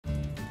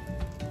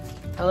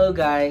Hello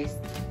guys,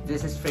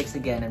 this is Trix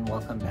again and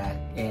welcome back.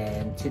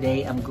 And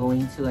today I'm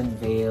going to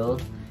unveil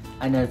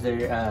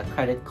another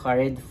credit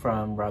card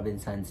from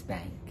Robinsons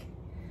Bank.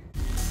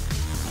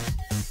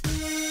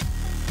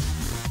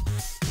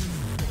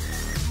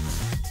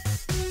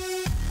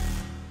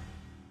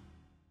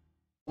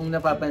 Kung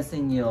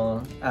napapansin nyo,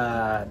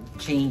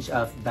 change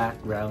of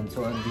background.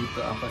 So,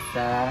 andito ako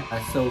sa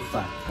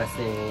sofa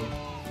kasi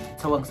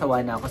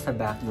sawang-sawa na ako sa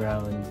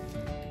background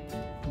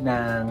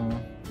ng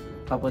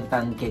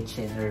papuntang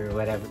kitchen or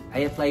whatever.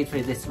 I applied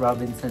for this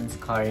Robinsons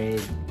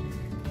card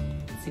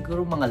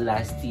siguro mga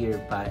last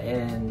year pa,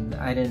 and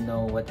I don't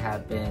know what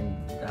happened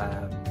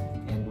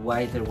and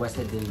why there was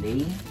a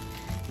delay.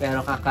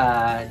 Pero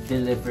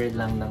kaka-deliver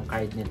lang ng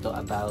card nito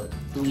about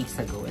 2 weeks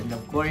ago. And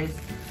of course,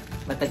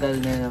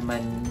 matagal na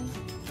naman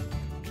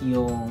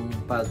yung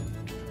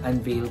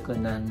pag-unveil ko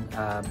ng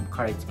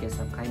cards kasi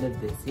I'm kind of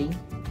busy.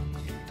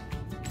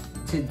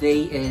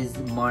 Today is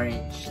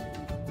March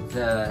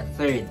the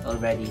 3rd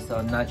already,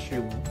 so I'm not sure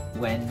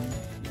when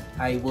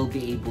I will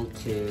be able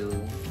to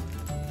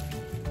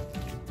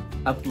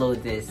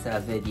upload this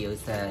video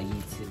sa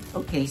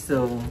YouTube. Okay,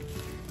 so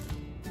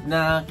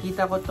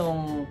nakita ko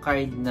tong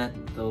card na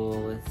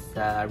to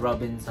sa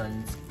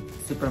Robinsons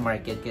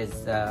supermarket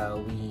because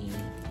we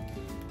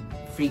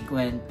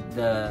frequent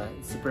the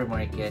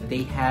supermarket.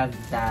 They have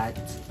that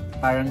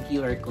parang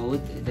QR code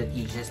that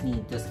you just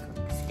need to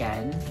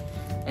scan,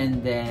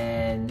 and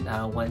then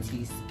once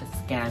you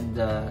scan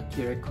the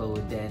QR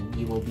code, then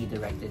you will be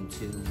directed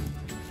to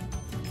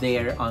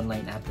their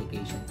online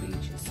application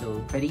page.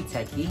 So pretty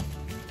techy,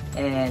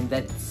 and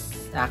that's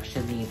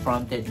actually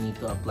prompted me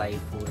to apply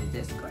for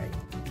this card.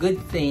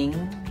 Good thing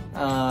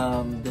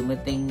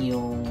dumating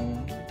yung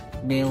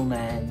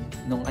mailman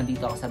nung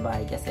andito ako sa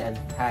bahay kasi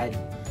I've had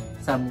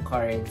some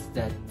cards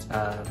that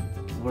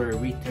were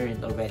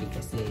returned already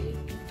kasi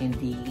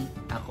hindi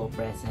ako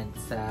present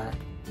sa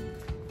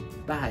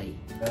bahay.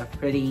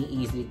 Pretty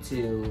easy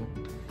to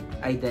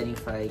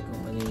identify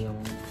kung ano yung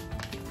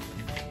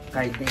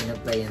card na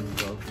in-applyan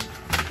ko.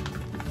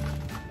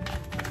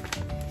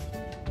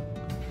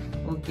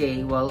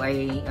 Okay, well,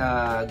 I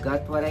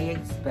got what I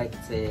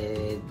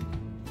expected.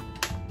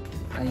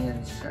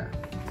 Ayan siya.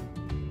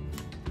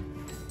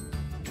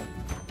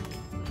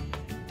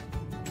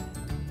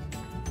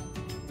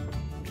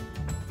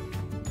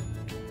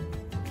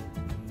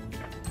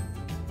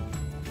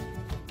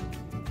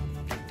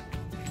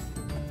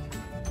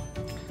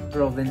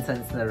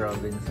 Robinsons na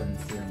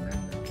Robinsons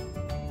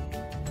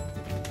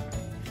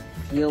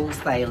yung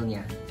style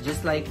niya.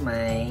 Just like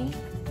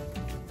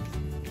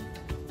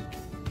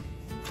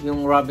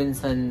yung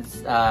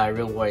Robinsons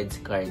rewards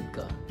card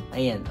ko.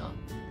 Ayan, oh.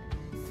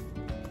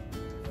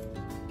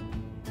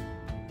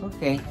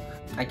 Okay.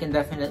 I can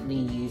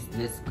definitely use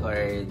this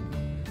card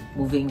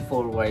moving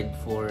forward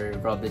for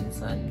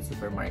Robinsons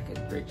supermarket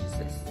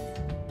purchases.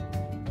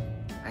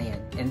 Ayan.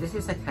 And this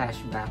is a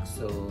cashback,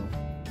 so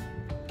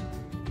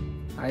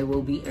I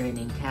will be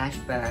earning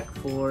cashback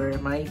for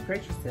my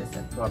purchases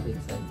at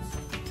Robinsons.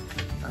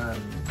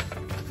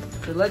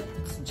 So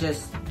let's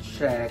just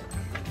check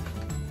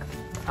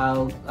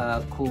how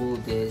cool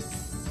this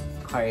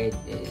card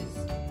is.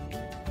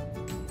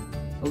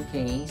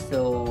 Okay,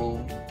 so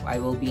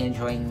I will be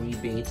enjoying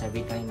rebates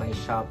every time I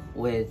shop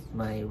with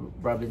my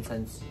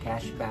Robinsons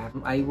Cashback.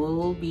 I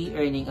will be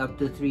earning up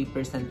to 3%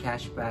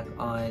 cashback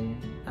on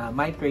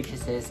my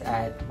purchases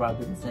at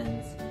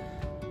Robinsons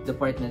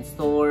Department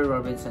Store,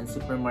 Robinsons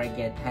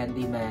Supermarket,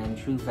 Handyman,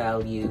 True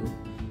Value,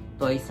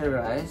 Toys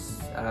R Us,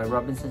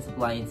 Robinsons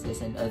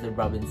Appliances, and other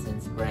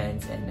Robinsons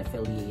brands and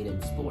affiliated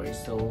stores.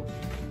 So,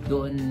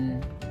 doon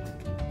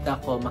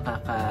ako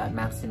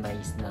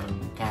makaka-maximize ng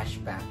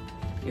cashback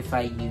if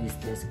I use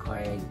this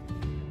card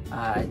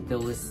at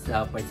those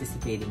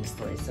participating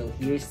stores. So,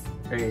 here's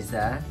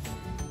Urza,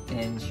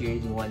 and she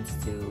really wants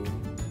to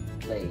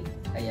play.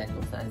 Ayan,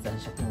 kung saan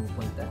siya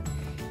pumupunta.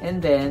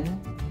 And then,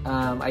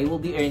 I will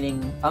be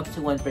earning up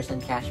to 1%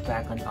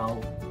 cashback on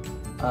all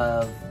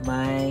of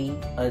my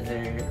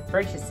other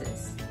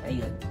purchases.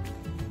 Ayun.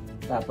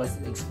 Tapos,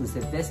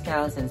 exclusive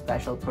discounts and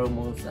special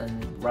promos on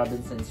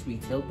Robinsons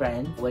retail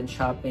brand when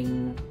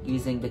shopping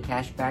using the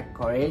cashback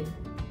card.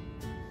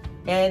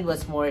 And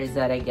what's more is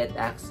that I get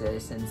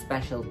access and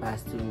special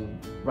pass to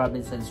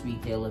Robinsons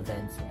retail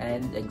events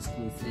and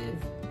exclusive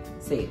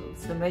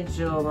sales. So,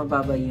 medyo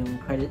mababa yung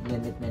credit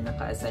limit na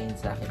naka-assign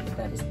sa akin, but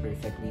that is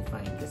perfectly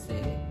fine kasi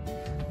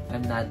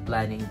I'm not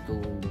planning to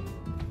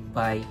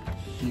buy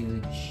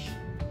huge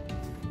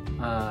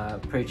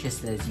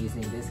purchases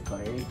using this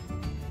card.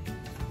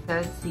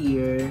 Says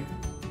here,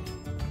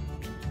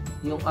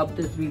 yung up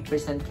to 3%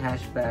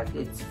 cashback,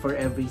 it's for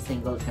every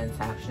single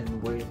transaction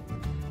worth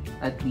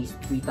at least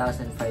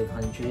 3,500.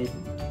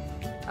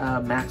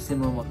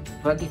 Maximum of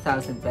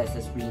 20,000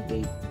 pesos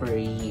rebate per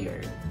year.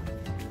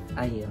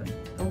 Ayun.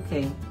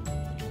 Okay.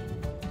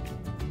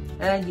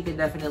 And you can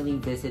definitely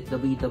visit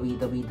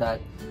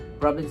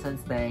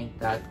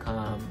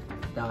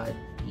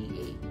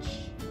www.robinsonsbank.com.ph.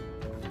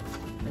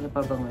 Ano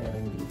pa bang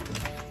meron dito?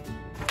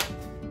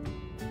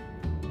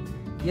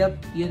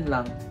 Yep, yun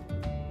lang.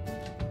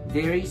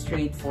 very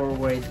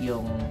straightforward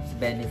yung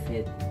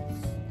benefits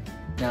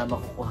na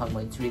makukuha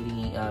mo. It's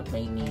really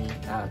mainly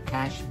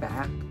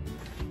cashback.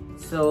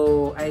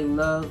 So, I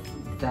love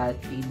that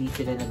hindi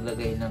sila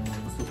naglagay ng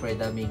super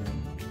daming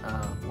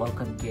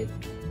welcome kit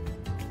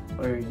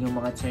or yung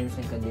mga terms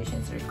and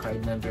conditions or card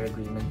member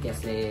agreement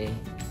kasi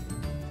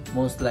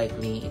most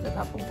likely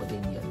itatapong ko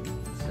din yun.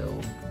 So,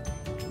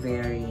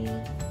 very,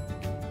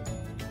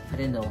 I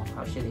don't know,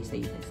 how should I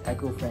say this?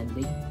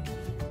 Eco-friendly.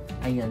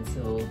 Ayan,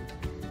 so,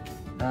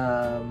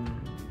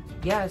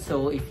 yeah,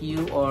 so if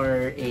you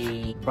are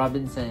a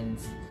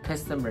Robinsons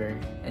customer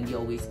and you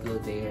always go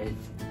there,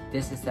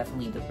 this is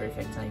definitely the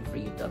perfect time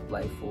for you to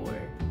apply for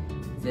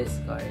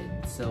this card.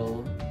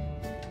 So,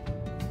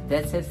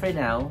 that's it for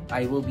now.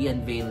 I will be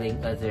unveiling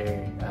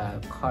other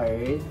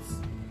cards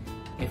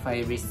if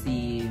I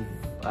receive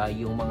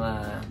yung mga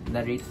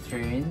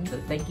na-return. So,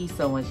 thank you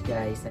so much,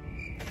 guys.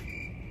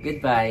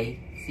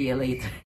 Goodbye. See you later.